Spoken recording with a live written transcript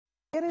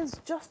It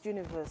is just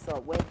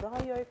universal.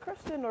 Whether you're a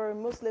Christian or a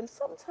Muslim,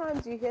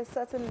 sometimes you hear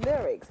certain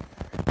lyrics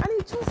and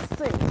it just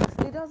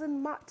sings. It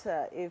doesn't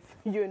matter if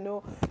you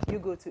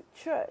go to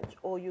church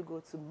or you go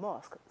to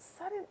mosque.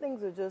 Certain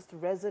things will just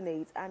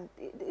resonate and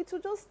it will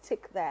just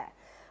stick there.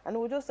 And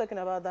we were just talking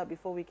about that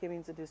before we came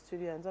into the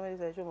studio, and somebody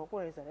said, "Show me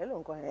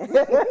hello."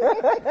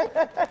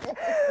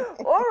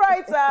 All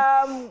right,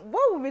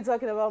 what we'll be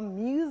talking about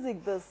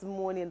music this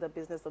morning, the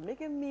business of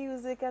making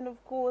music, and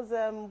of course,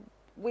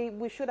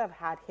 we should have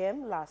had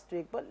him last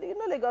week, but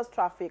Lagos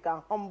traffic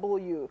can humble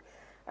you.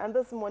 And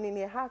this morning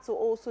he had to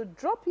also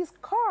drop his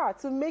car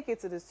to make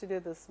it to the studio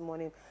this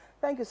morning.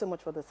 Thank you so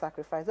much for the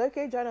sacrifice.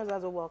 Okay, join us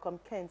as a welcome,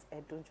 Kent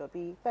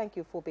Edunjobi. Thank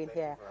you for being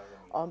here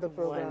on the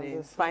program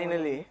this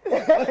morning. Finally.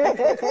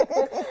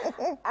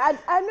 And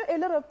I know a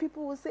lot of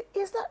people will say,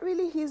 is that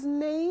really his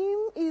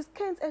name? Is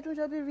Kent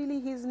Edunjobi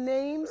really his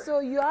name? So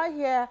you are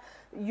here.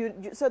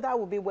 So that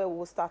will be where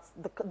we'll start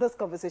this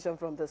conversation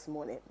from this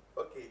morning.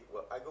 Okay,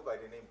 well, I go by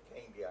the name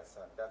Kendi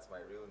Hassan. That's my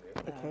real name.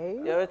 Okay.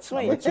 You're a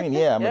twin. I'm a twin,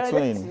 yeah, I'm a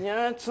twin.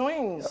 You're a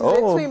twin. She's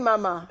a twin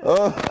mama.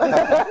 Oh.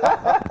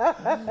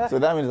 So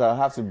that means I'll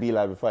have to be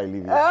like before I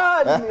leave you.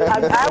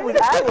 I will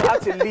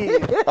have to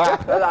leave.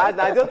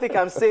 I don't think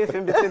I'm safe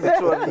in between the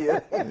two of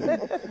you.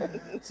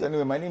 So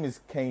anyway, my name is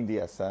Kendi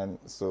Hassan.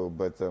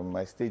 But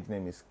my stage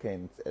name is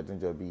Kent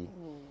Edunjobi.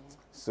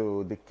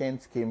 So the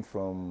Kent came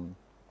from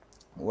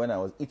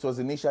it was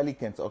initially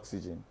Kent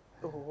Oxygen.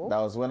 Oh. That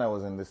was when I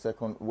was in the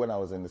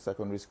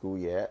secondary school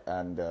year,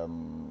 and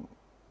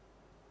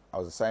I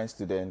was a science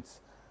student.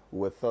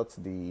 We were taught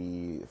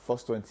the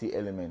first 20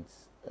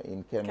 elements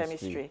in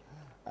chemistry.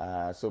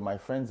 So my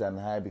friends and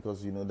I,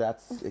 because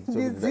that's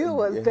the zeal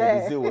was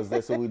there. The zeal was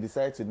there. So we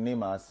decided to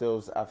name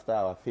ourselves after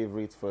our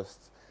favorite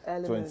first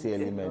 20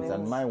 elements,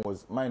 and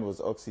mine was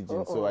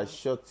oxygen. So I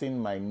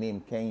shortened my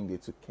name Kendi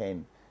to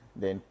Ken,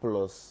 then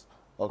plus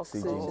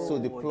oxygen. So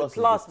the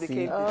plus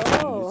became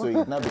so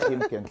it now became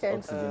Kent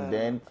Oxygen.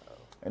 Then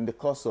in the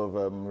course of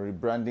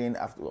rebranding,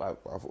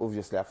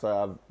 after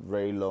a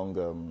very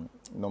long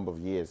number of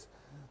years,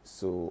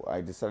 so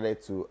I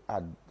decided to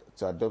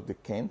adopt the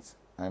Kent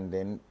and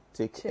then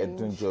take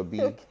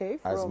Edunjobi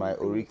as my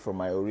Oriki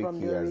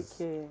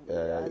as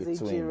a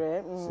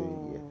twin. So,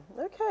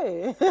 yeah.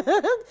 Okay.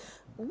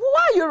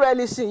 Why are you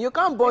relishing? You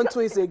can't born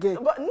twins again.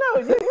 But no,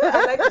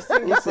 I like to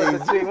sing it for the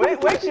twin.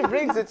 When she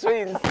brings the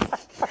twins,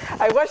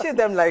 I worship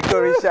them like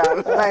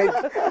Orisha, like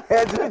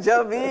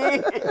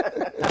Edunjobi.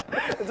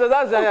 So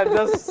that's why I'm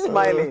just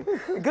smiling.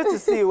 Good to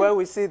see when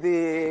we see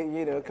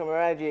the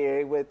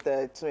camaraderie with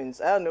the twins.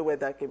 I don't know where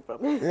that came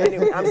from.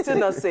 Anyway, I'm still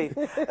not safe.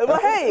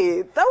 But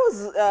hey, that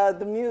was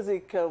the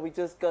music we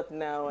just got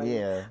now. And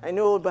yeah. I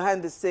know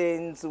behind the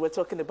scenes we're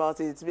talking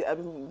about it. I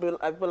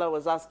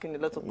was asking a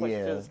lot of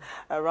questions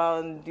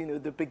around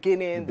the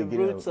beginning, the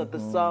roots of the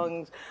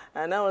songs,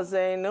 and I was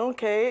saying,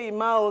 okay,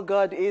 Ima, oh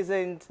God,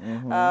 isn't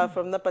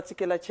from that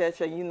particular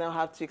church, and you now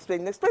have to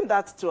explain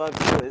that to our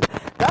viewers.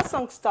 That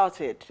song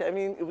started. I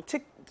mean,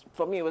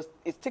 for me,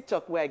 it's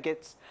TikTok where I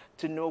get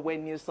to know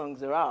when new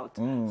songs are out.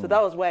 So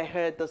that was where I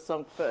heard the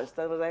song first.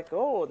 I was like,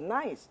 oh,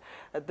 nice.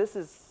 This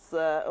is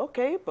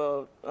okay,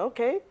 but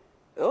okay.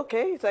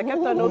 Okay, so I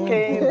kept on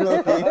okay,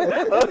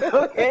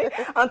 okay,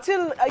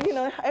 until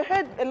I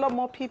heard a lot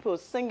more people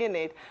singing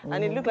it,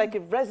 and it looked like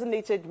it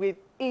resonated with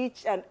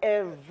each and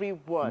every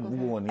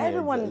one.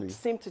 Everyone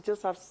seemed to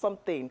just have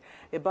something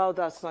about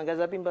that song. As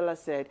Abimbola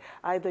said,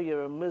 either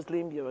you're a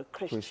Muslim, you're a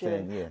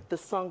Christian, the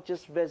song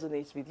just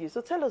resonates with you. So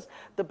tell us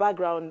the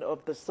background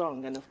of the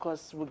song, and of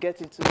course we'll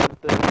get into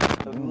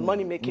the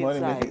money-making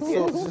side.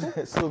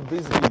 So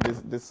basically,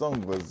 the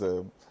song was.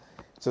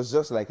 So it's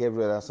just like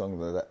every other song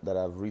that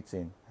I've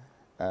written.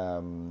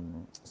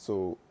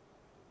 So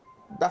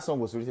that song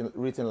was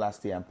written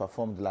last year and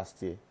performed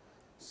last year.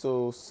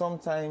 So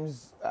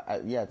sometimes,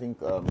 I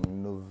think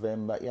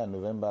November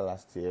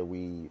last year,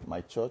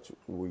 my church,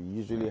 we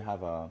usually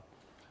have our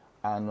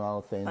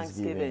annual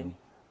Thanksgiving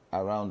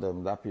around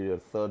that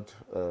period, third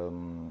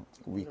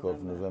week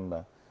of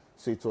November.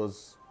 So it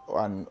was,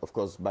 and of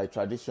course, by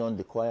tradition,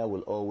 the choir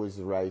will always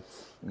write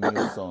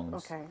new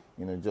songs,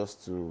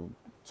 just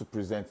to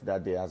present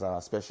that day as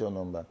our special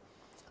number.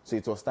 So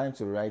it was time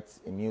to write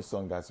a new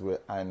song as well.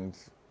 And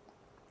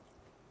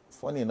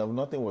funny enough,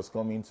 nothing was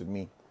coming to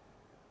me.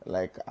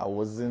 Like, I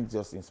wasn't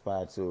just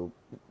inspired. So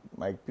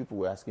my people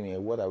were asking me,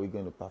 what are we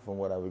going to perform?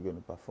 What are we going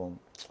to perform?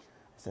 I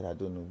said, I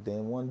don't know.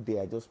 Then one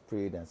day I just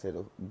prayed and said,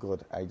 oh,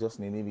 God, I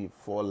just need maybe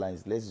 4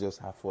 lines. Let's just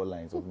have 4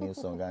 lines of new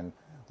song. And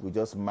we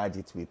just merge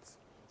it with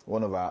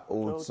one of our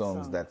old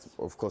songs that,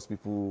 of course,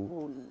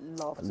 people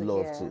love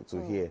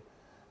to hear.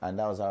 And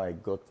that was how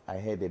I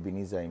heard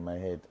Ebenezer in my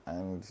head.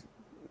 And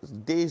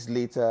days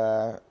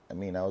later, I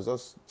was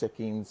just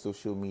checking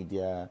social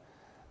media,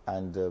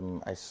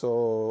 and I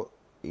saw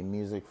a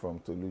music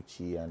from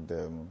Tolucci, and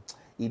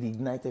it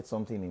ignited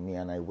something in me,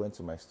 and I went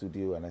to my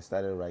studio and I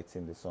started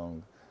writing the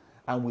song.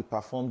 And we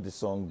performed the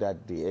song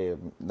that day,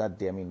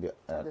 the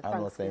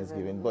annual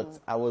Thanksgiving. But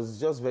I was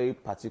just very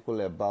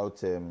particular about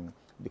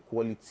the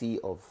quality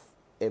of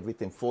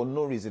everything for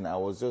no reason. I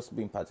was just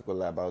being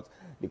particular about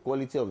the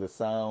quality of the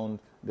sound,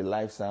 the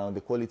live sound,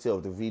 the quality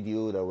of the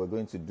video that we're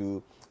going to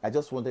do. I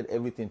just wanted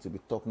everything to be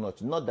top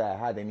notch. Not that I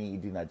had any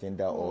hidden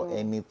agenda or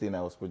anything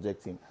I was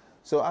projecting.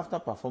 So after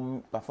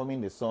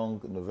performing the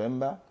song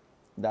November,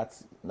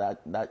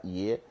 that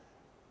year,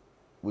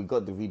 we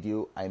got the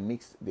video. I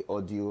mixed the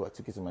audio. I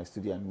took it to my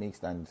studio and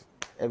mixed, and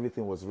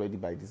everything was ready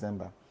by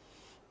December.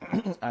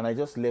 And I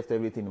just left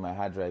everything in my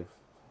hard drive.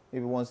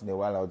 Maybe once in a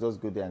while, I'll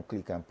just go there and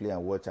click and play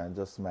and watch and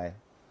just smile.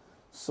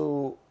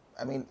 So,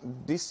 I mean,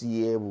 this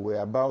year we were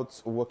about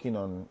working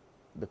on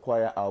the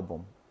choir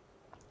album,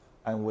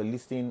 and we're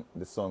listing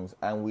the songs.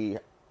 And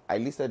I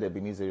listed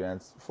Ebenezer,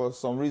 and for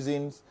some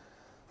reasons,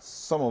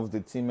 some of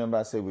the team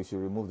members said we should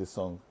remove the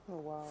song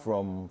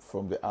from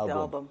the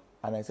album.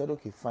 And I said,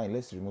 okay, fine,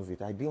 let's remove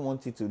it. I didn't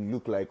want it to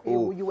look like,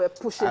 you were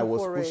pushing I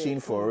was pushing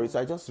for it. So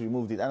I just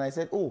removed it. And I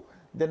said,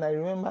 then I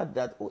remembered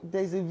that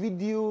there's a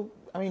video,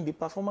 I mean, the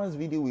performance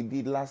video we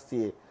did last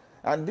year.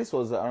 And this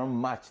was around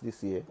March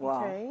this year.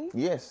 Wow. Okay.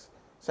 Yes.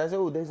 So I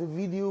said, there's a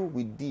video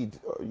we did,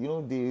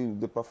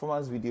 the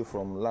performance video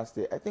from last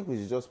year. I think we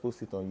should just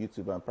post it on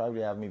YouTube and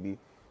probably have maybe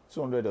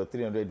 200 or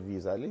 300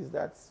 views. At least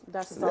that's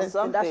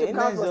something. That should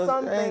count for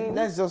something.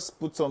 Let's just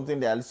put something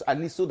there, at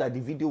least so that the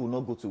video will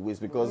not go to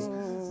waste. Because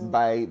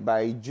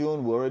by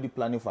June, we're already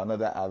planning for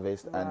another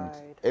harvest, and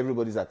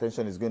everybody's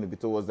attention is going to be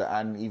towards that.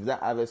 And if that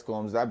harvest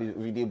comes, that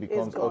video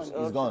becomes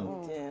it's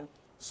gone. Yeah.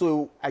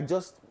 So I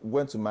just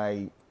went to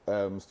my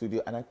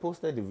studio and I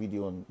posted the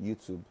video on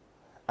YouTube,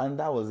 and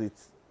that was it.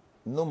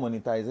 No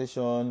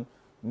monetization,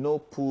 no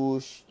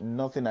push,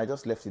 nothing. I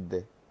just left it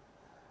there.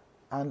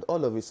 And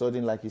all of a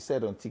sudden, like you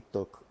said on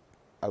TikTok,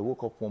 I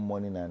woke up one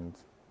morning and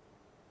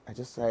I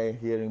just started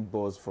hearing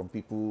buzz from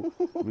people,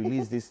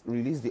 release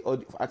the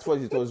audio. At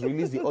first it was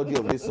release the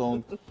audio of this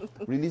song,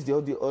 release the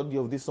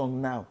audio of this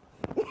song now.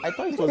 I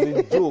thought it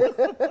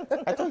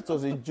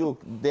was a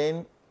joke.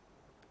 Then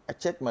I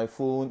checked my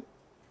phone,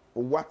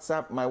 my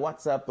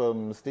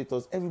WhatsApp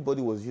status,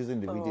 everybody was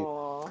using the video.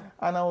 Aww.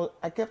 And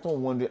I kept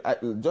on wondering,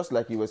 just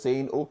like you were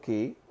saying,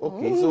 okay.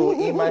 So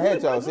in my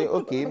head, I was saying,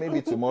 okay,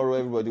 maybe tomorrow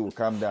everybody will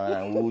calm down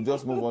and we'll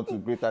just move on to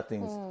greater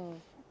things.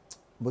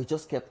 But it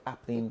just kept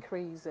happening,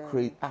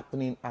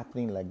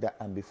 happening like that.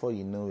 And before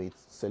you know it,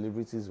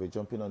 celebrities were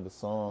jumping on the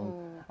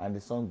song, and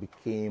the song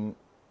became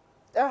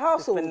a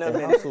household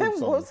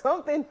song.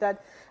 Something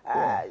that,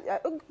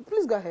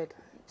 please go ahead.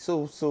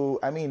 So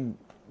I mean,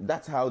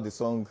 that's how the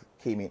song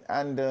came in.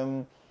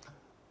 And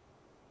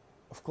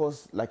of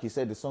course, like you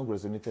said, the song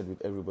resonated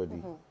with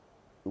everybody.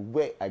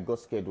 Where I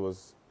got scared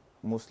was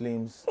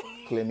Muslims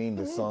claiming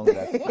the song.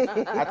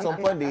 That at some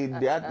point, they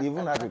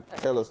even had to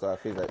tell us to our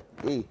face that,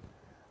 hey,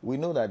 we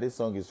know that this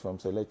song is from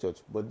Select Church,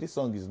 but this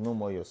song is no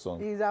more your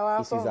song. It is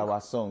our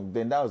song.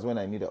 Then that was when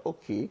I knew that,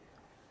 okay,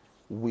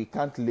 we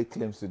can't lay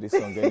claims to this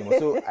song anymore.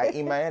 So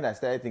in my head, I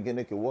started thinking,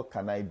 okay, what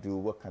can I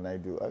do?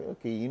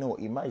 Okay,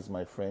 Ima is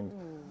my friend.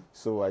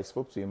 So I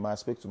spoke to Ima, I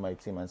spoke to my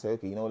team and said,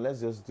 okay,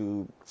 let's just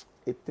do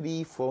a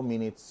 3-4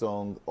 minute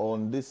song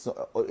on this,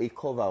 a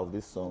cover of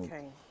this song.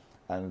 Okay.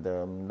 And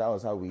that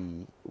was how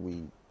we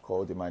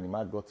called Ima, and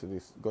Ima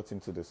got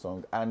into the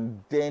song.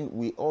 And then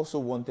we also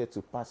wanted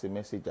to pass a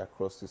message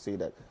across to say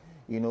that,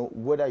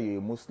 whether you're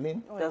a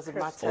Muslim or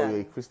you're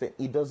a Christian,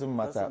 it doesn't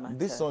matter.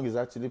 This song is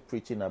actually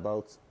preaching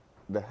about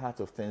the heart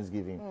of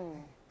Thanksgiving.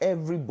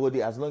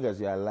 Everybody, as long as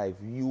you're alive,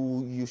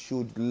 you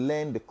should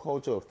learn the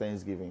culture of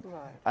Thanksgiving.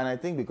 Right. And I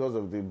think because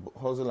of the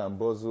hustle and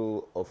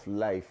bustle of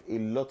life, a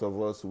lot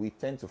of us, we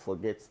tend to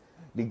forget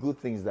the good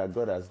things that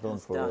God has done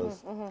for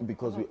us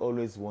because we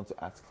always want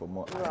to ask for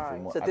more, ask for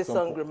more. So this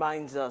song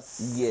reminds us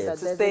to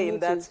stay in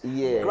that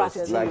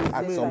gratitude. Like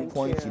at some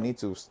point you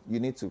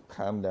need to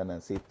calm down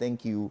and say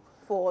thank you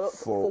for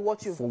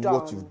what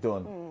you've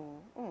done.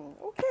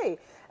 Okay.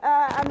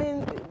 I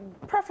mean,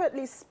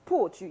 perfectly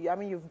put.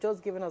 You've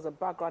just given us a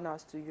background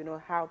as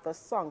to, how the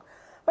song.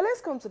 But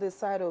let's come to the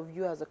side of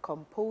you as a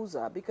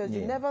composer, because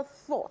you never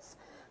thought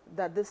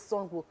that this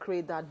song will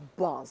create that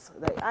buzz.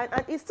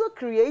 And it's still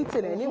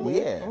creating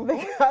anyway,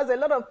 because a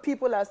lot of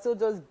people are still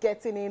just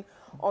getting in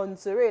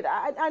onto it.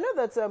 I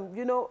know that,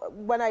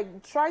 when I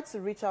tried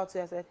to reach out to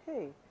you, I said,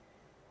 hey,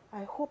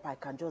 I hope I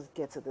can just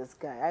get to this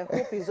guy. I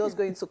hope he's just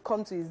going to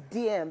come to his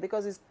DM,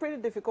 because it's pretty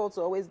difficult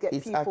to always get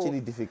people. It's actually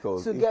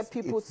difficult. To get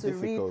people to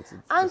read.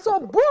 And so,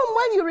 boom,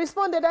 when you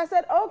responded, I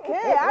said,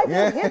 okay, I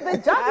just hit the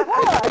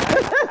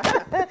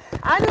jackpot.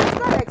 And it's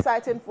quite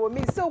exciting for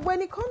me. So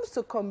when it comes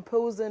to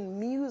composing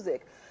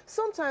music,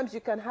 sometimes you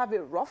can have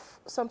it rough,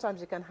 sometimes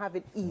you can have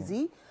it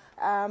easy.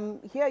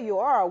 Here you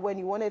are, when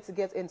you wanted to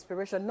get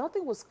inspiration,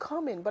 nothing was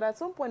coming, but at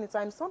some point in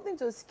time, something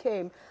just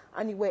came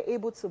and you were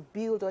able to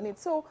build on it.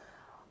 So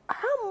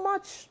how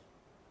much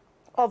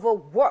of a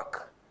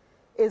work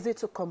is it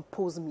to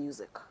compose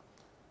music?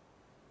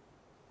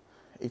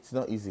 It's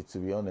not easy, to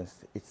be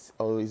honest. It's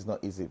always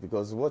not easy,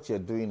 because what you're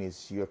doing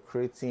is you're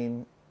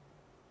creating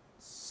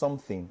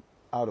something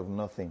out of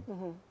nothing.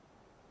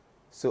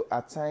 So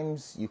at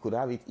times you could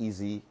have it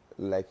easy,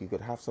 like you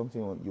could have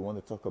something you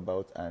want to talk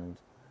about and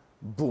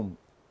boom,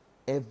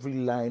 every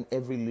line,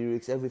 every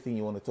lyrics, everything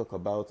you want to talk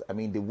about. I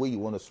mean, the way you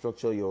want to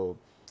structure your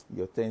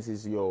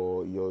tenses,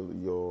 your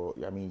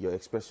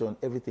expression,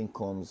 everything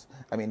comes.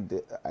 I mean,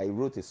 I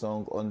wrote a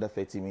song under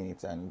 30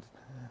 minutes, and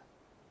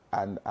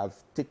I've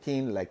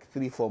taken like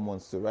 3-4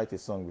 months to write a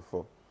song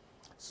before.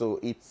 So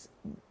it's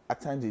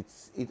at times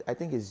I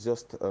think it's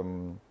just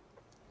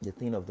the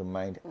thing of the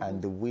mind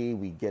and the way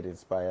we get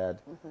inspired.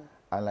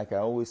 And like I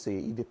always say,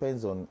 it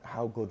depends on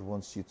how God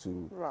wants you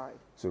to write.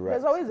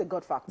 There's always a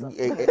God factor.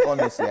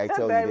 Honestly, I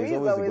tell you,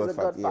 there's always a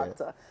God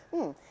factor.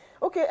 Yeah.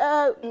 Okay,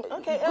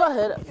 go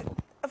ahead.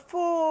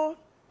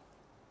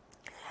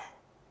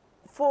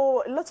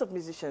 For lots of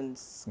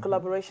musicians,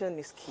 collaboration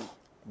is key.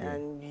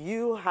 And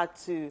you had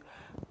to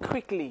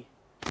quickly,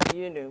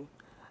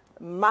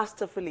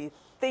 masterfully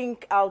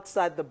think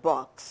outside the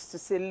box to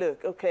say,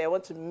 look, okay, I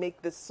want to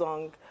make this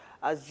song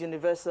as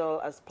universal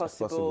as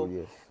possible,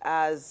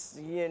 as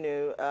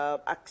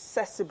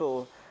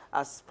accessible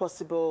as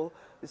possible,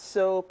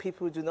 so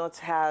people do not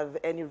have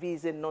any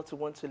reason not to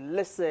want to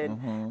listen,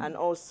 and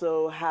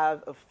also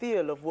have a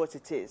feel of what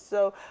it is.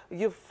 So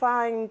you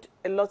find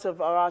a lot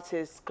of our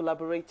artists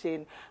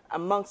collaborating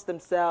amongst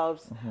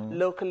themselves,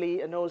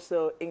 locally and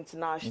also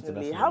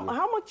internationally. How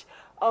much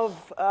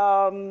of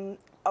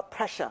a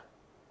pressure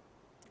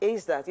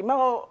is that?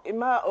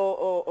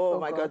 Oh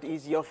my God,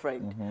 he's your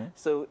friend.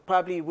 So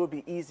probably it would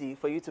be easy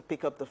for you to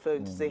pick up the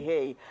phone to say,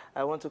 hey,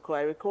 I want to call.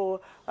 I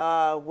recall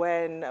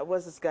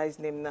what's this guy's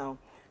name now?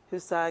 Who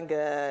sang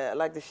I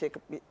Like the Shake,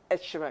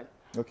 Ed Sheeran.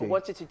 Okay.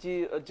 Wanted to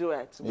do a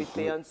duet with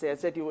Beyonce. I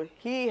said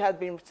he had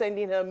been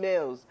sending her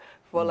mails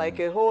for like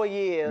a whole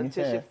year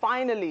until she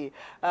finally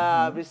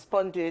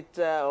responded,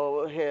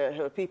 or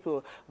her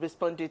people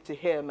responded to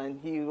him, and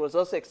he was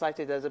also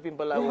excited as a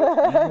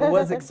Bimbola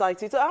was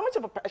excited. So how much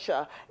of a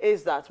pressure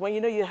is that when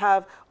you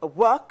have a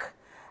work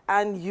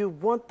and you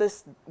want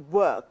this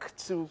work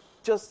to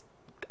just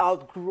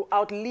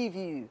outlive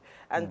you,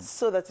 and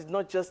so that it's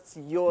not just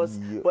yours,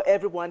 but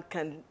everyone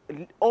can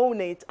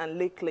own it and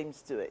lay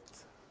claims to it?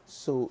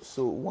 So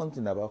one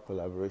thing about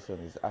collaboration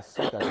is, as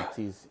such as it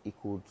is, it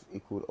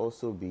could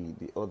also be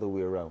the other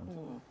way around.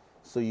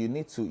 So you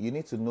need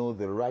to know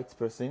the right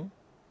person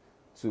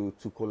to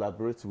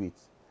collaborate with.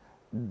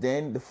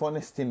 Then the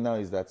funnest thing now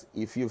is that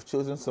if you've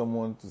chosen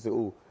someone to say,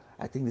 oh,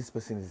 I think this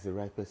person is the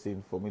right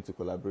person for me to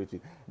collaborate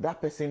with, that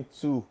person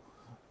too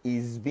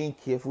is being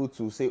careful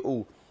to say,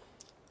 oh,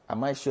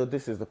 am I sure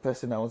this is the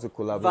person I want to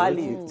collaborate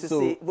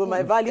with? Will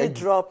my value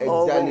drop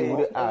or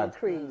will it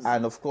increase?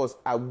 And of course,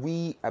 are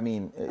we, at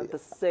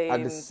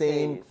the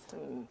same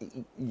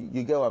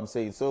you get what I'm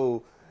saying?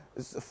 So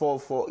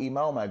for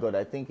Ima, oh my God,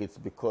 I think it's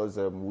because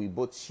we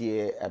both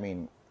share,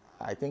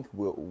 I think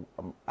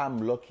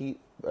I'm lucky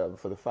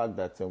for the fact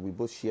that we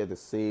both share the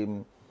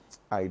same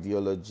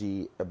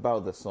ideology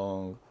about the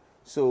song.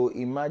 So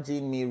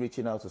imagine me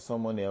reaching out to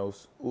someone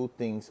else who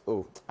thinks,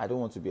 oh, I don't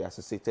want to be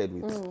associated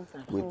with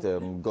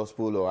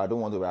gospel, or I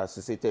don't want to be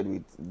associated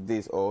with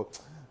this, or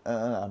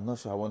I'm not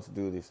sure I want to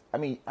do this.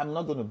 I'm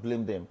not going to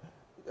blame them.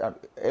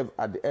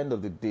 At the end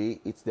of the day,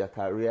 it's their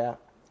career,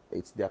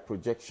 it's their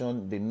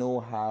projection. They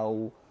know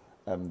how,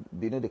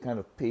 they know the kind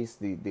of pace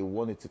they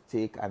want it to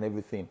take and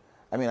everything.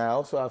 I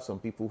also have some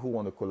people who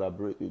want to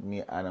collaborate with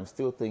me, and I'm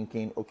still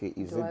thinking, okay,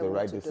 is it the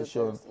right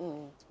decision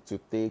to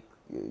take?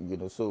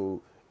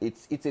 So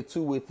it's a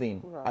two-way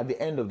thing. Right. At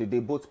the end of the day,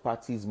 both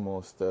parties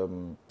must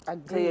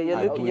agree.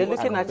 You're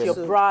looking at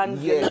your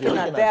brand, you're looking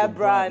at their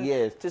brand,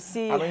 to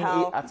see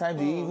how. At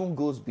times, it even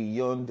goes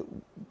beyond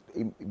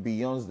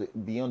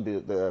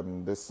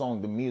the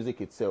song, the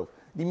music itself.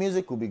 The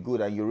music will be good,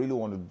 and you really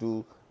want to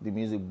do the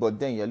music, but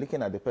then you're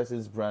looking at the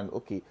person's brand.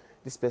 Okay,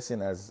 this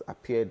person has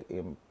appeared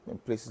in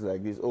places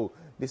like this. Oh,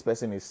 this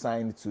person is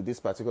signed to this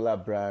particular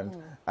brand,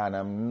 and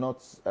I'm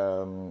not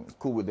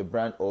cool with the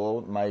brand,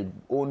 or my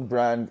own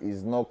brand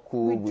is not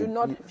cool. We do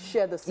not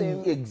share the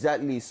same.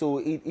 Exactly. So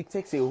it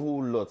takes a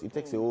whole lot. It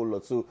takes a whole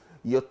lot. So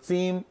your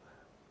team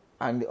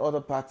and the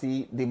other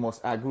party, they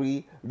must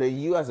agree. Then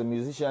you as a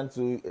musician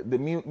to the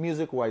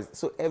music-wise.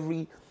 So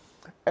every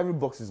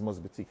boxes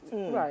must be ticked.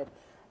 Right.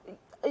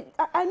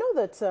 I know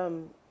that.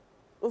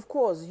 Of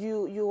course,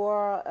 you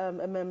are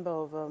a member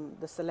of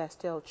the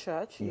Celestial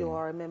Church. Yeah. You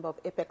are a member of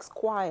Apex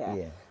Choir.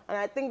 Yeah. And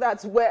I think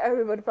that's where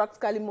everybody,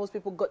 practically most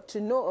people, got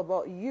to know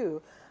about you.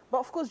 But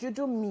of course, you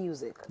do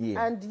music.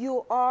 Yeah. And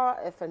you are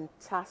a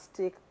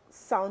fantastic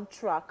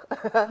soundtrack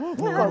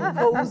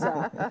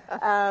composer.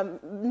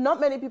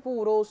 Not many people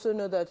would also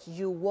know that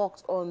you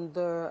worked on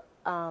the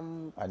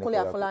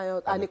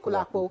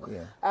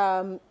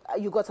Anikulapo.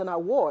 You got an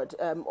award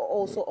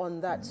also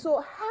on that. So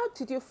how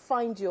did you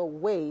find your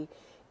way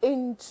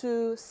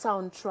into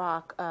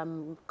soundtrack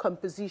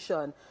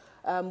composition?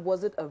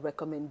 Was it a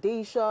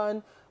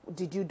recommendation?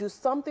 Did you do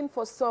something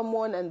for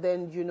someone and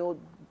then,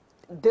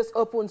 this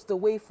opens the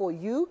way for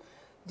you?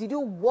 Did you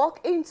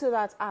walk into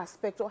that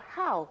aspect, or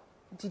how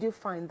did you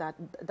find that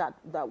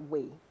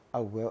way?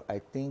 Well, I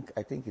think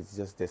it's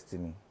just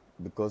destiny,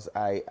 because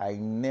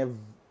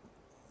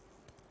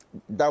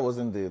that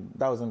wasn't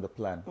the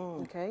plan.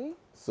 Okay.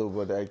 So,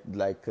 but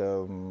like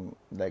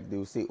they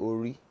will say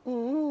Ori,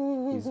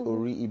 is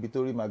Ori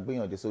Ibitori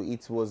Magbeyonde. So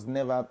it was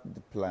never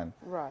the plan.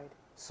 Right.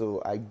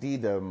 So I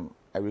did.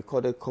 I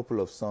recorded a couple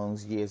of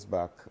songs years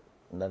back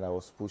that I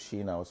was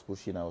pushing,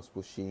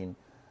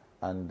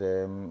 and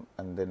then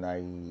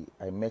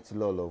I met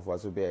Lolo of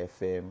Wazobia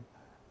FM,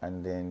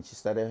 and then she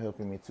started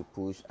helping me to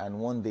push. And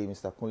one day,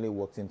 Mr. Kunle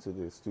walked into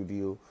the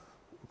studio,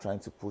 trying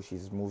to push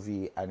his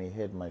movie, and he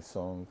heard my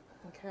song,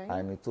 Okay.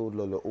 and he told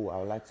Lolo, "Oh, I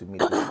would like to meet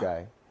this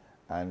guy."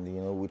 And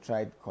we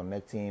tried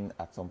connecting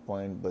at some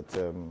point, but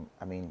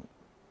I mean,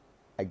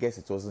 I guess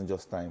it wasn't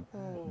just time.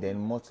 Then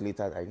much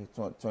later, I think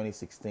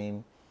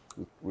 2016,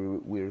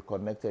 we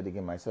reconnected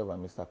again, myself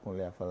and Mr.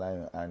 Kunle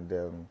Afolayan,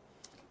 and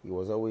he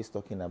was always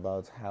talking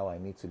about how I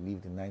need to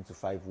leave the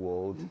 9-to-5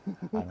 world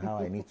and how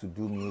I need to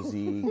do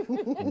music.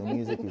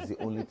 Music is the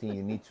only thing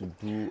you need to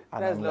do.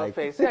 And That's I'm no like,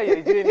 face. Yeah,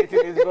 you're doing it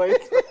in his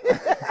voice.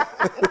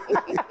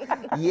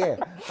 yeah,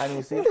 and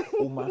he said,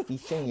 "Oh my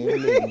fiction, you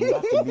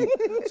have to be."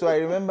 So I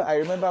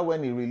remember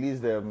when he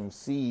released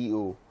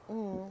CEO,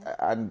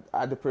 and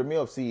at the premiere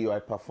of CEO, I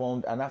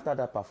performed, and after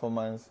that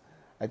performance,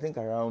 I think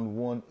around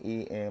 1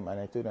 a.m., and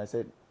I told him, I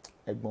said,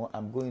 "Egbon,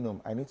 I'm going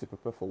home. I need to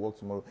prepare for work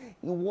tomorrow."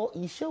 You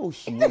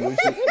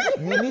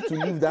need to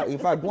leave that. In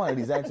fact, go and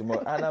resign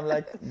tomorrow. And I'm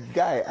like,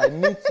 "Guy, I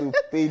need to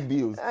pay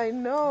bills." I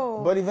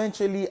know. But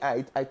eventually,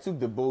 I took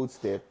the bold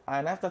step.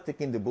 And after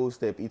taking the bold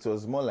step, it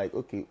was more like,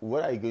 okay,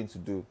 what are you going to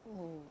do?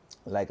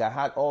 Like, I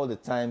had all the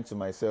time to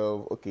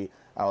myself. Okay,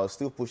 I was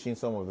still pushing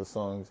some of the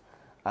songs.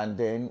 And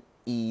then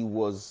he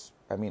was,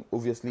 I mean,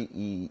 obviously,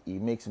 he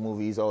makes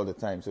movies all the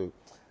time. So,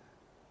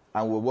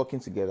 and we're working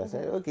together. I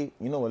said, okay,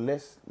 you know what,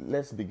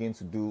 let's begin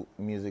to do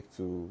music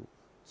to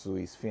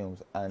his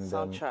films and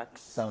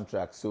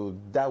soundtracks. So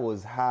that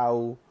was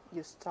how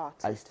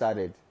I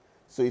started.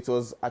 So it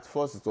was, at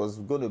first, it was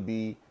going to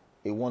be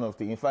a one-off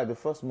thing. In fact, the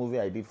first movie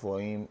I did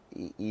for him,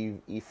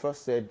 he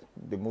first said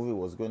the movie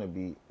was going to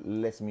be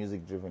less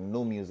music-driven,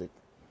 no music.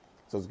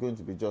 So it's going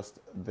to be just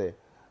there.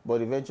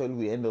 But eventually,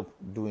 we end up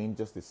doing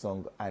just a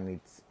song, and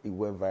it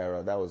went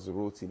viral. That was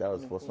Roti, that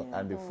was the first one.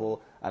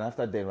 And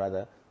after then,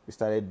 rather, we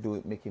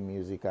started making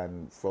music,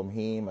 and from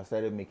him, I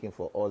started making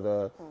for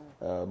other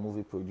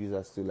movie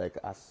producers too, like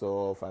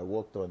Asof. I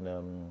worked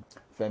on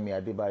Femi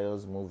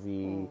Adebayo's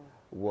movie,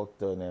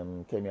 worked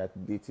on Kemi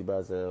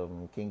Adetiba's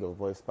King of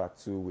Voice Part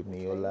 2 with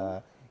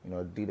Neola,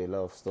 did a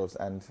lot of stuff,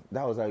 and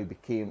that was how it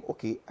became,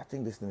 okay, I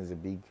think this thing is a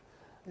big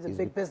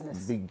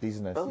business. Big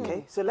business. Okay,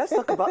 yeah. so let's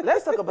talk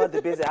about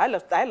the business. I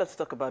love to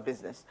talk about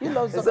business. You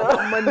love to talk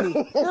about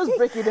money. Just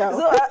break it down.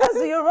 So as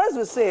the Yorubas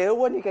would say,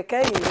 when you can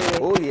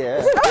Oh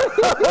yeah.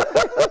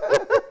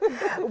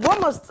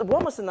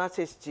 what must an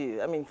artist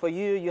do? I mean, for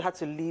you, you had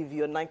to leave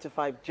your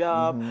 9-to-5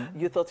 job.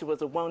 You thought it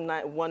was a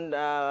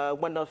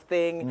one-off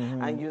thing,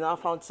 and you now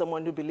found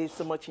someone who believes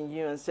so much in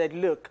you and said,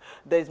 "Look,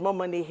 there's more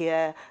money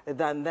here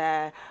than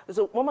there."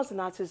 So, what must an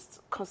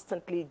artist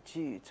constantly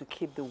do to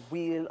keep the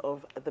wheel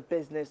of the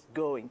business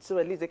going, so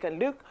at least they can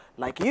look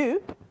like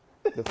you?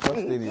 The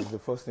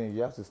first thing is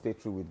you have to stay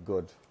true with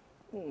God.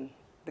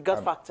 The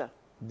God factor.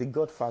 The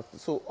God factor.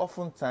 So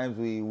oftentimes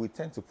we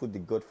tend to put the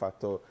God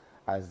factor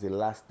as the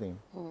last thing,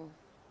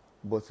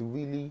 but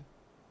really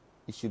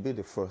it should be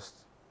the first,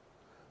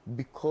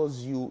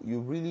 because you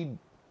really,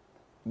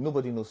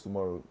 nobody knows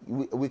tomorrow.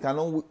 We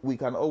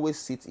can always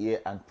sit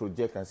here and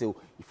project and say, oh,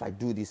 if I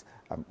do this,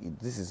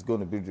 this is going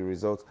to be the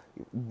result.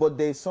 But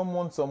there's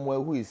someone somewhere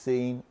who is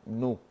saying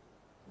no,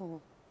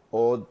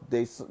 or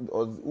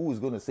who is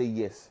going to say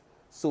yes.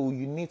 So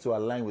you need to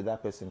align with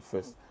that person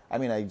first. I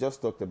mean, I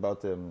just talked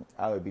about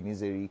how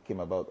Ebenezer came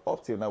about.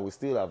 Up till now, we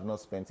still have not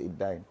spent a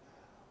dime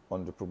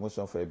on the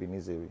promotion for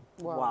Ebenezer.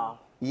 Wow.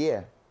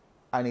 Yeah,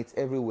 and it's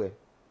everywhere.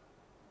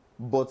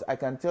 But I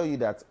can tell you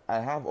that I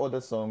have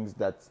other songs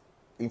that,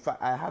 in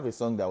fact, I have a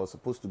song that was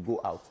supposed to go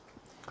out.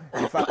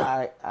 In fact,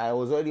 I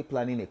was already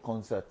planning a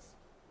concert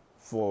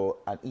for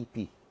an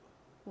EP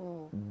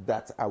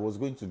that I was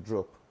going to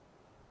drop.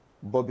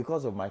 But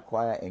because of my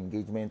choir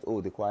engagement,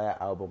 the choir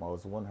album, I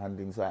was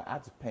one-handing, so I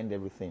had to pen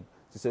everything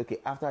to say, okay,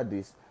 after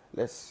this,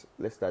 let's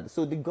start.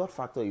 So the God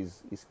factor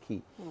is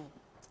key.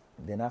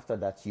 Then after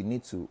that, you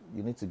need to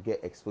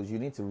get exposed. You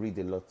need to read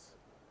a lot.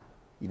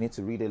 You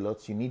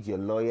need your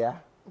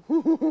lawyer.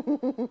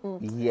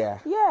 Yeah.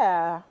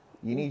 Yeah.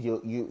 You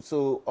need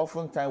so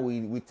oftentimes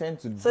we tend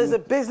to. So it's a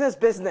business.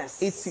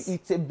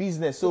 It's a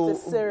business. So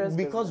it's a serious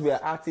because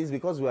business. we are artists,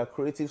 because we are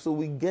creative, so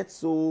we get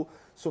so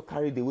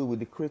carried away with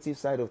the creative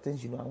side of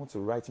things. I want to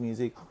write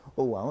music.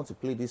 Oh, I want to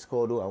play this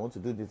chord. Oh, I want to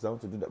do this. I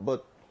want to do that.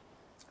 But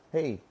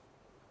hey,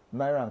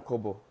 naira and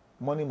kobo,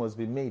 money must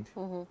be made.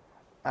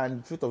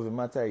 And the truth of the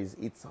matter is,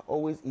 it's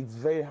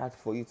very hard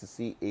for you to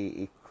see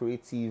a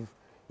creative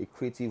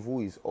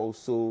who is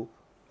also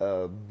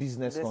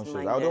business conscious.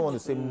 I don't want to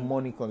say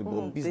money conscious,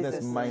 but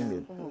business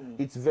minded.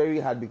 It's very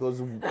hard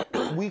because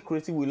we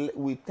creative,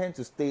 we tend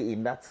to stay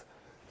in that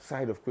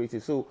side of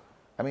creative. So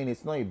I mean,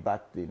 it's not a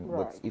bad thing,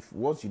 but if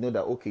once you know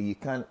that, okay, you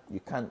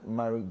can't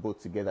marry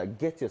both together,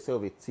 get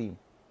yourself a team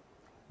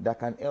that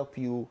can help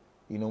you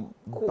you know,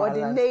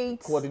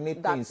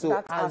 coordinate things.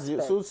 So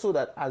so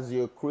that as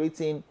you're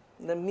creating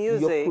the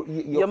music,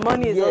 your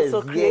money is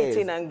also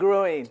creating and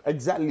growing.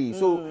 Exactly.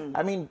 So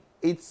I mean,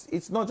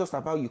 it's not just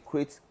about you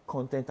create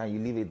content and you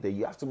leave it there.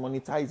 You have to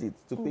monetize it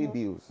to pay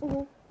bills.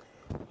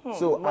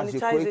 So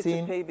monetize it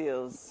to pay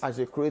bills. As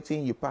you're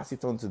creating, you pass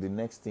it on to the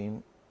next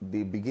team.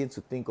 They begin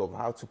to think of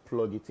how to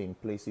plug it in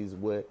places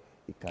where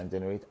it can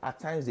generate. At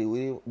times, they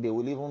will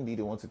even be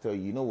the ones to tell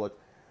you, you know what,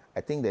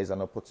 I think there's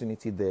an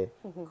opportunity there.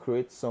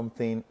 Create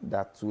something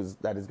that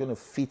is going to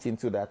fit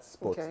into that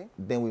spot. Okay.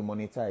 Then we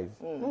monetize.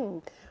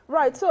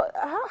 Right. So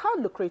how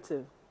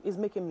lucrative is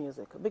making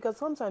music? Because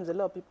sometimes a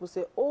lot of people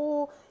say,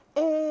 oh,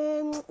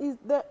 is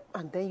there?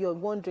 And then you're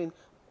wondering,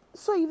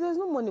 so if there's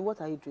no money, what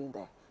are you doing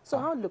there? So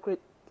how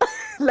lucrative?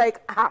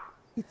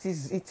 It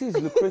is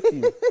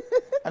lucrative.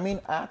 I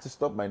mean, I had to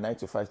stop my 9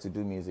 to 5 to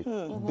do music.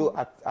 Though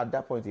at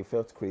that point it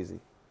felt crazy.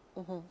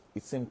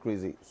 It seemed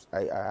crazy.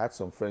 I had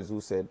some friends who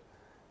said,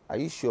 "Are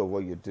you sure of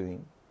what you're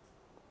doing?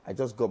 I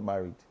just got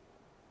married.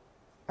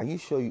 Are you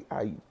sure?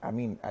 I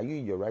mean, are you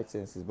in your right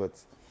senses?" But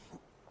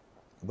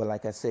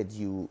like I said,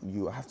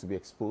 you have to be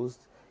exposed.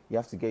 You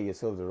have to get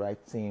yourself the right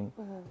team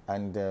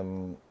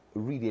and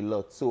read a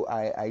lot. So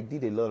I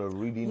did a lot of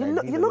reading.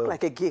 You look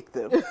like a geek,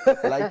 though.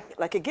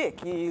 like a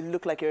geek. You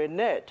look like you're a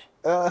nerd.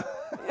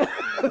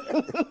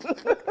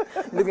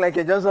 Look like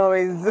you're just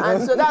always.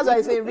 And so that's why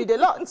I say read a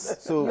lot.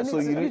 So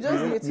you need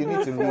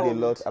to read a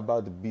lot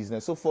about the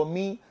business. So for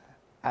me,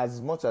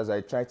 as much as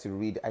I try to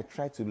read, I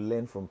try to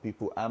learn from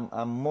people.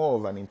 I'm more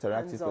of an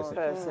interactive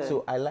person.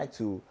 So I like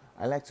to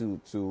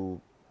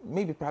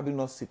maybe probably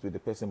not sit with the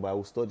person, but I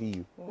will study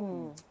you.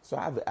 So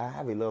I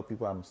have a lot of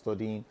people I'm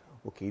studying.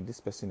 Okay, this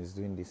person is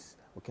doing this.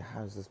 Okay,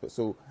 how is this person?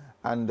 So,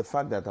 and the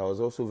fact that I was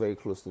also very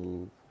close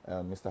to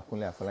Mr.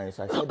 Kunle Afolayan,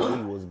 so I saw that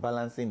he was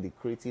balancing the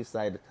creative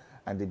side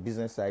and the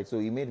business side. So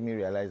he made me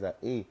realize that,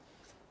 hey,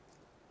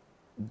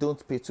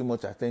 don't pay too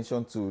much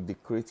attention to the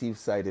creative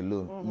side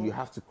alone. You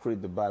have to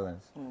create the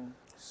balance.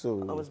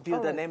 So almost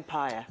build an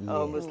empire,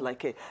 almost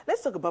like a.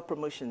 Let's talk about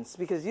promotions,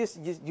 because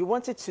you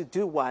wanted to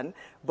do one,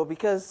 but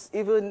because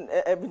even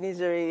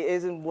Ebenezer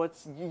isn't what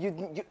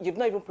you've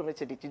not even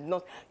promoted it.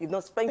 You've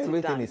not spent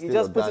it down. You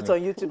just put it on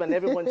YouTube and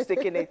everyone's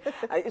taking it.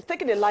 It's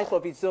taking a life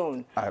of its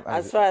own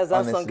as far as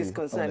that song is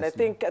concerned. I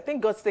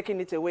think God's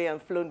taken it away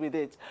and flown with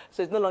it,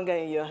 so it's no longer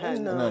in your hands.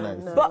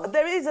 No. But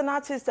there is an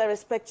artist I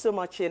respect so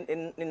much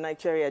in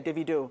Nigeria,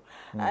 Davido,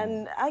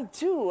 and I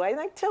tell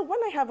when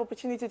I have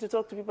opportunity to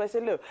talk to people, I say,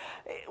 look.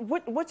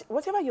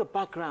 Whatever your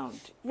background,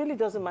 really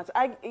doesn't matter.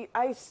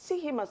 I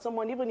see him as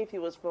someone, even if he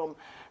was from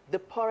the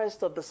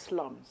poorest of the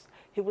slums,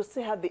 he will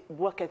still have the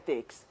work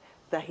ethics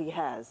that he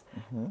has.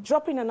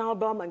 Dropping an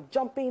album and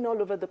jumping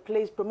all over the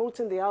place,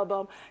 promoting the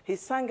album. He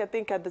sang, I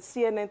think, at the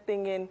CNN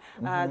thing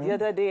the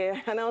other day,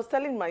 and I was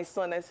telling my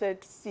son, I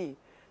said, see,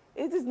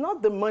 it is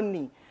not the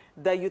money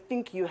that you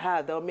think you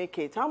have that will make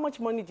it. How much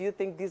money do you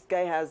think this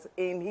guy has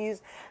in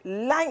his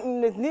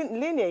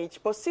lineage?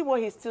 But see what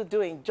he's still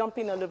doing,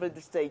 jumping all over the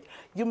stage.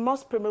 You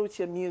must promote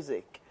your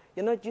music.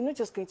 You're not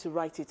just going to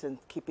write it and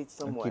keep it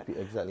somewhere. And keep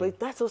it, exactly. But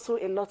that's also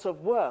a lot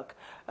of work.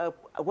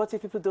 What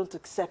if people don't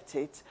accept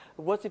it?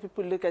 What if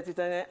people look at it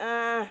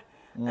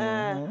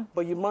and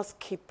but you must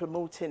keep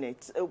promoting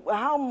it.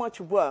 How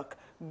much work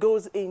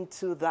goes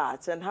into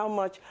that, and how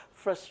much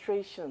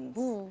frustrations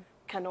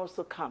can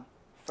also come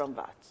from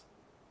that?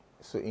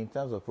 So in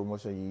terms of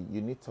promotion,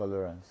 you need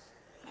tolerance.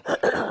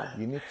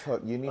 you need.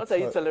 What are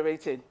you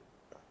tolerating?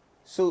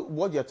 So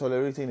what you're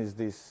tolerating is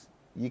this: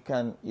 you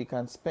can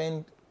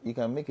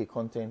make a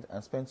content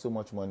and spend so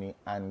much money,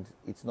 and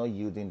it's not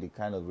yielding the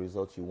kind of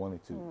results you want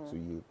it to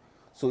yield.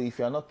 So if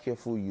you're not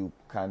careful, you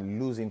can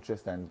lose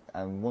interest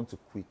and want to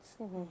quit.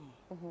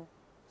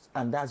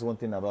 And that's one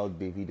thing about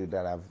Davido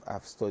that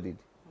I've studied.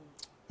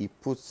 He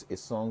puts a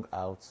song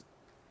out,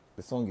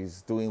 the song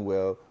is doing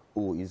well.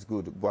 Oh, it's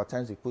good. But at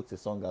times he puts a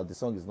song out, the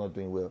song is not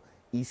doing well.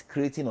 He's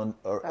creating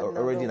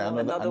already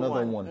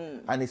another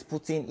one. And he's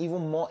putting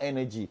even more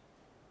energy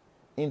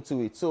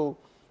into it. So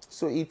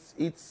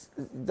it's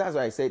that's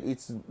why I said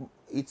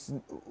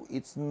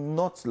it's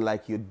not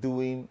like you're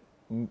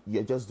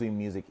just doing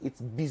music.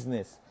 It's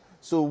business.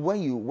 So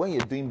when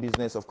you're doing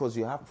business, of course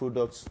you have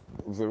products,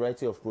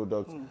 variety of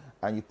products,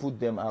 and you put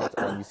them out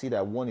and you see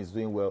that one is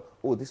doing well.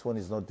 Oh, this one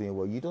is not doing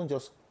well. You don't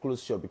just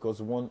close shop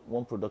because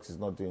one product is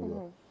not doing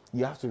well.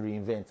 You have to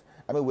reinvent.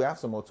 I mean, we have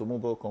some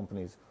automobile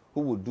companies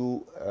who will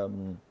do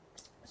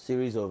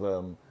series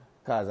of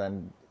cars,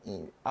 and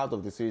out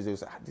of the series, they will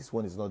say, this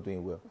one is not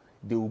doing well.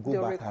 They will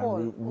go back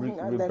and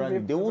rebrand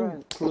it. They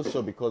won't close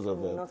shop because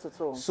of that. Not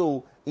at all.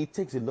 So it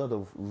takes a lot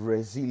of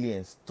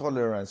resilience,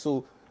 tolerance.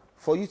 So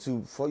for you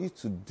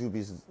to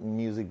do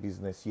music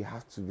business, you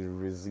have to be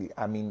resilient.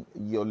 I mean,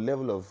 your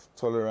level of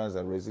tolerance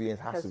and resilience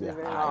has to be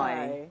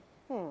high.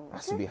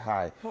 Has to be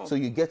high. So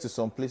you get to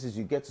some places,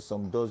 you get to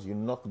some doors, you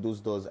knock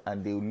those doors,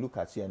 and they will look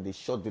at you and they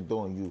shut the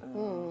door on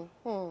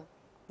you.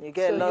 You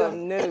get a lot of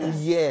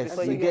news. Yes,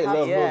 you get a lot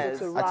of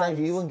years. news. At times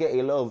you even get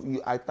a lot of.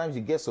 At times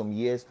you get some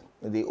years,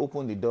 and they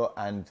open the door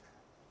and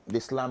they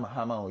slam a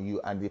hammer on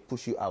you and they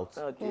push you out.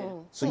 Oh, dear.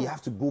 So you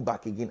have to go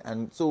back again.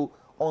 And so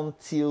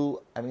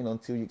until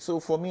you, so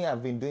for me,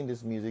 I've been doing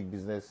this music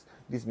business,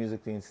 this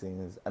music thing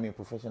since,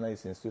 professionally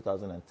since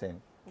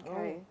 2010.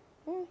 Okay.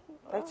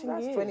 That's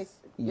That's years. 20.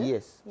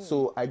 Yes.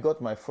 So I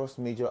got my first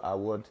major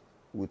award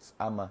with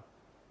AMA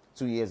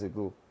 2 years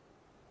ago.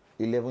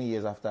 11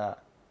 years after,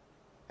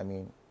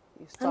 You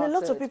And a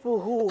lot of started. people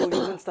who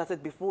even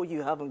started before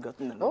you haven't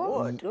gotten an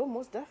award. Oh,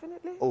 most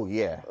definitely. oh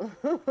yeah.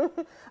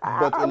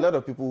 But a lot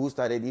of people who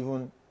started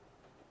even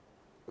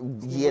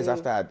years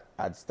after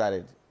I'd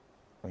started,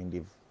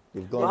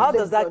 they've gone. Well, how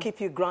does that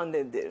keep you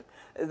grounded there?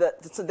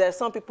 So there are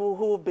some people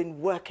who've been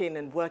working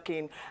and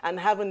working and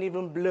haven't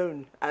even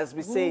blown, as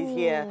we say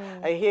here.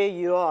 And here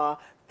you are,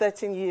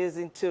 13 years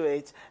into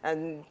it,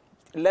 and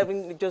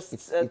 11, just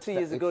It's 2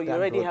 years that- ago, it's you that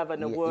already God- have an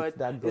yeah, it's award.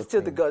 that It's God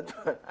still the thing.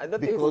 God. I don't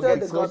think still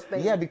the God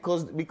thing. Yeah,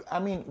 because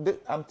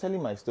I'm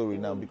telling my story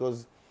now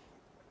because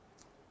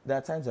there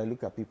are times I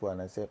look at people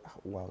and I say, "Ah,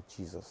 wow,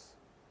 Jesus,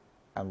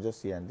 I'm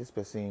just here, and this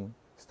person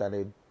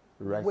started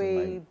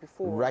Way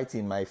before. right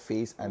in my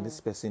face, and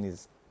this person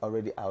is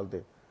already out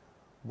there."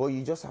 But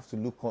you just have to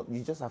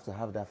you just have to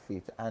have that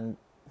faith, and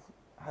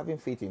having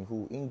faith in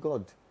who? In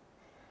God.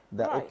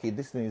 That Right. okay,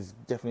 this thing is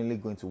definitely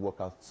going to work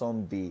out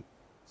someday,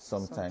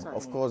 sometime.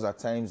 Of course, at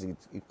times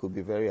it could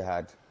be very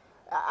hard.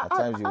 At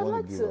times you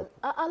want to give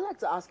up. I'd like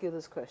to ask you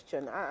this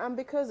question, and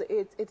because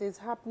it is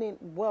happening.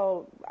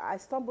 Well, I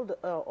stumbled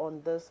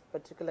on this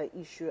particular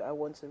issue I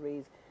want to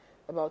raise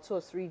about 2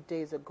 or 3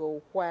 days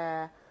ago,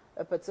 where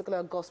a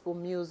particular gospel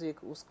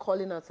music was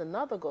calling out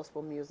another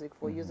gospel music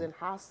for using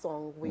her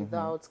song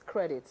without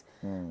credit.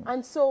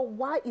 And so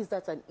why is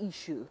that an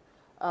issue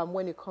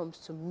when it comes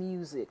to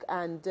music?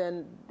 And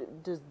then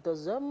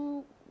does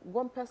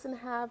one person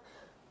have...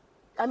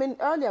 I mean,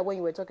 earlier when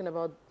you were talking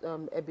about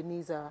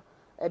Ebenezer,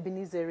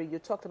 you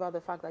talked about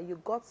the fact that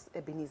you got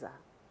Ebenezer,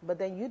 but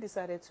then you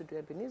decided to do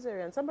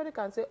Ebenezer, and somebody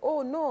can say,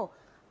 oh no,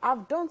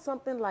 I've done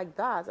something like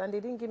that and they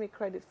didn't give me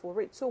credit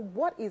for it. So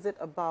what is it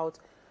about,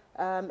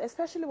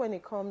 especially when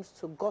it comes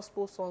to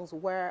gospel songs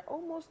where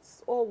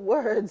almost all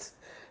words,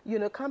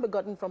 can be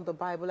gotten from the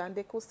Bible and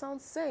they could sound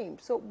same.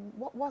 So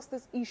what's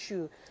this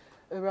issue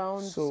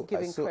around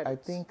giving credit?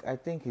 I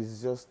think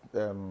it's just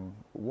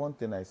one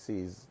thing I see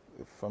is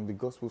from the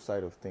gospel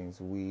side of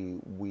things,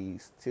 we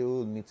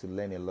still need to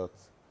learn a lot.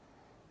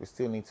 We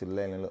still need to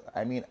learn a lot.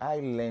 I mean, I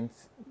learned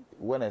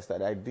when I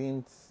started. I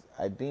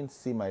didn't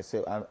see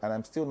myself, and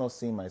I'm still not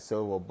seeing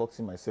myself or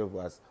boxing myself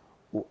as,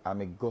 oh,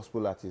 I'm a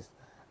gospel artist.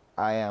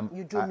 I am.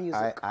 You do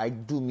music. I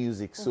do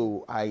music,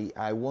 so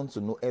I want to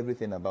know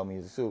everything about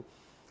music. So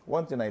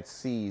one thing I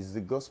see is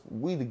the gospel.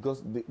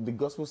 The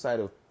gospel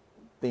side of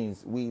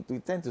things. We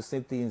tend to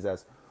say things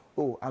as,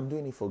 oh, I'm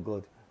doing it for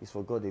God. It's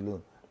for God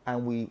alone,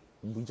 and we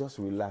just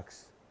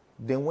relax.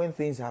 Then when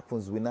things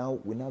happens, we now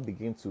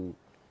begin to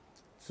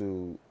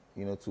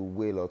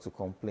wail or to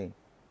complain.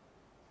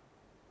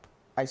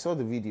 I saw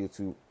the video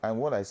too, and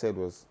what I said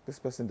was, this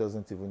person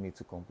doesn't even need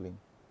to complain.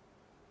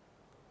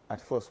 At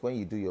first,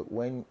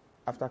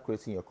 after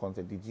creating your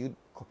content, did you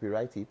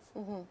copyright it?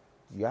 Do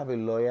you have a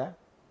lawyer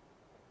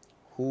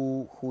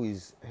who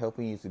is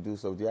helping you to do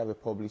so? Do you have a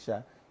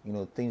publisher?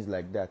 Things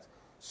like that.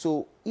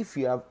 So if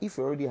you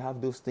already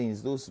have those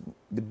things,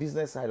 the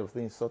business side of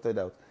things sorted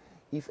out,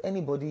 if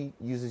anybody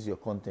uses your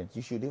content,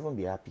 you should even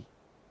be happy,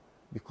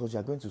 because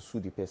you're going to sue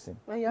the person.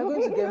 And you're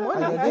going to get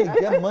money. And you're going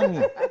to get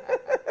money.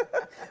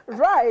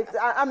 Right.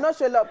 I'm not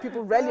sure a lot of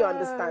people really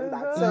understand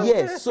that. So.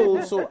 Yes.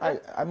 So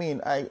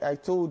I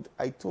told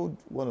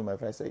one of my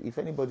friends, if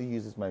anybody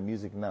uses my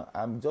music now,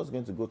 I'm just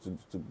going to go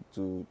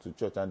to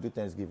church and do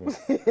Thanksgiving.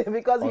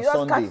 Because you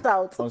just cashed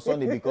out. On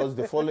Sunday, because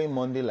the following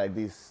Monday like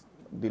this,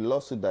 the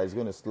lawsuit that is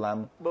going to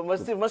slam. But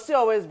must it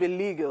always be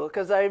legal?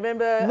 Because I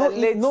remember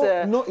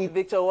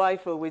Victor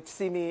Wifo with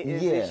Simi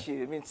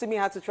issue. I mean, Simi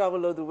had to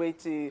travel all the way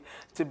to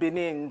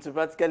Benin to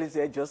practically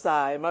say,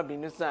 Josiah,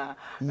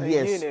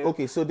 yes.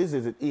 Okay, so this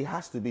is it. It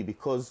has to be,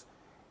 because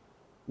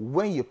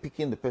when you're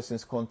picking the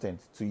person's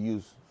content to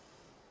use,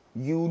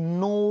 you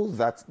know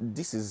that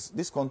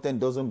this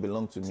content doesn't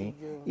belong to me.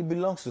 It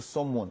belongs to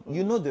someone.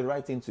 You know the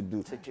right thing to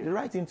do. The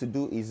right thing to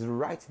do is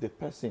write the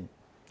person.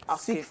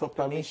 Seek for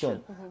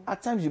permission.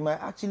 At times you might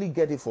actually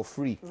get it for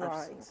free.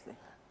 Right.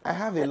 I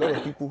have a lot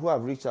of people who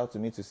have reached out to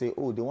me to say,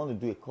 oh, they want to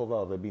do a cover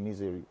of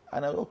Ebenezer.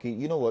 And I'm okay,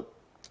 you know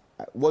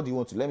what do you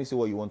want to, let me see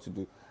what you want to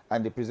do.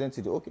 And they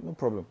presented it, okay, no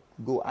problem,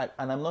 go.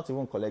 And I'm not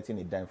even collecting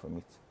a dime from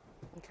it.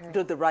 Okay.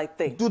 Do the right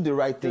thing. Do the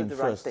right thing the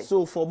first. right thing.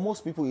 So for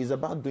most people, it's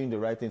about doing the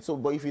right thing. So,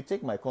 but if you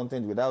take my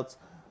content without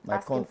my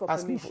Asking for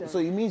permission. so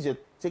it means you're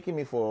taking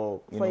me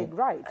for, for a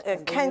ride.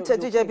 Kent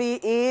Edunjobi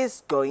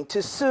is going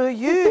to sue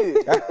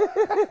you.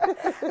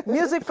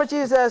 Music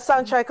producer,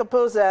 soundtrack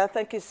composer,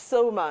 thank you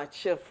so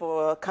much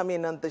for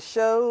coming on the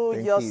show.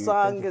 Your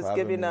song is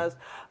giving us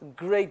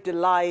great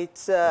delight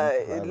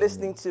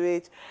listening to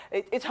it.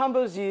 It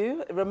humbles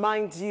you, it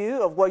reminds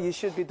you of what you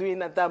should be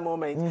doing at that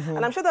moment.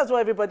 And I'm sure that's what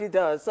everybody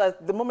does. So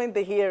the moment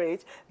they hear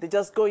it, they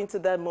just go into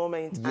that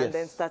moment and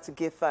then start to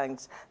give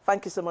thanks.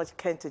 Thank you so much,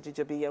 Kent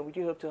Edunjobi, and we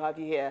do hope to have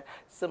you here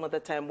some other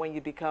time when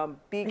you become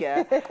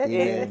bigger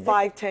in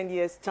 5-10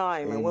 years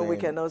time, and when we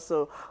can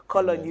also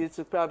call on you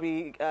to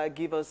probably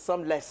give us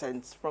some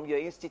lessons from your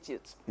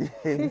institute.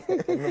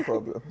 No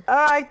problem.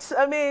 All right,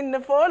 I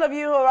mean, for all of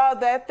you who are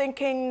out there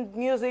thinking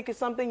music is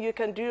something you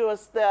can do,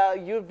 as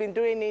you've been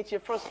doing it, you're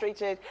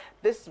frustrated,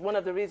 this is one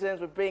of the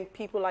reasons we bring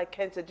people like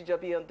Kent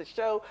Edunjobi on the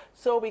show,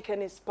 so we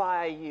can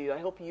inspire you. I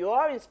hope you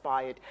are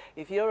inspired.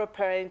 If you're a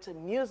parent,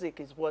 music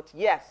is what,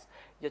 yes,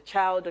 your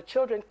child or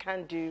children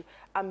can do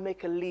and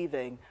make a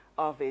living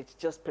of it.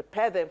 Just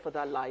prepare them for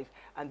that life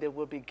and they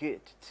will be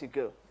good to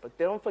go. But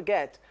don't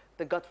forget,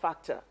 the God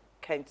factor,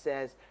 Kent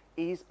says,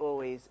 is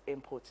always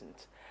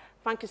important.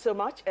 Thank you so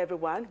much,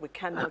 everyone. We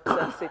cannot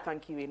say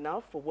thank you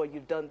enough for what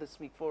you've done this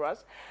week for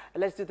us.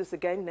 Let's do this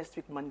again next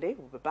week, Monday.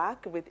 We'll be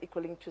back with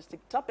equally interesting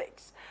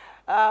topics.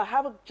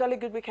 Have a jolly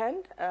good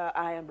weekend.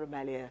 I am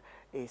Romelia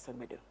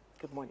Esanmedo.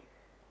 Good morning.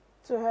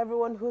 To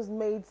everyone who's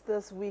made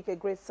this week a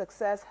great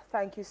success,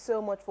 thank you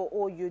so much for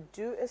all you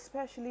do,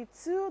 especially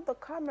to the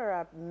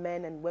camera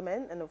men and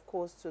women, and of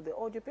course to the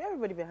audio,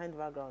 everybody behind the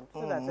background,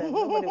 so that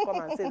nobody will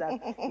come and say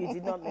that you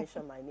did not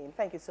mention my name.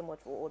 Thank you so much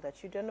for all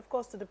that you do. And of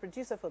course to the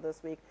producer for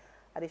this week,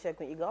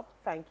 Adeshakun Igop,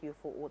 thank you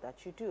for all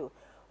that you do.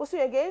 We'll see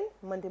you again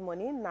Monday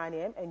morning, 9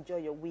 a.m. Enjoy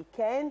your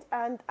weekend.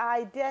 And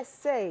I dare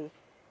say,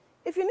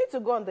 if you need to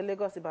go on the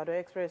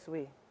Lagos-Ibadan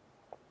Expressway,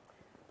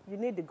 you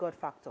need the God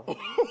factor.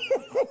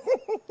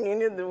 You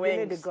need the wings. You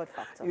need the God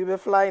factor. You'll be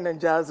flying on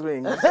jazz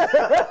wings.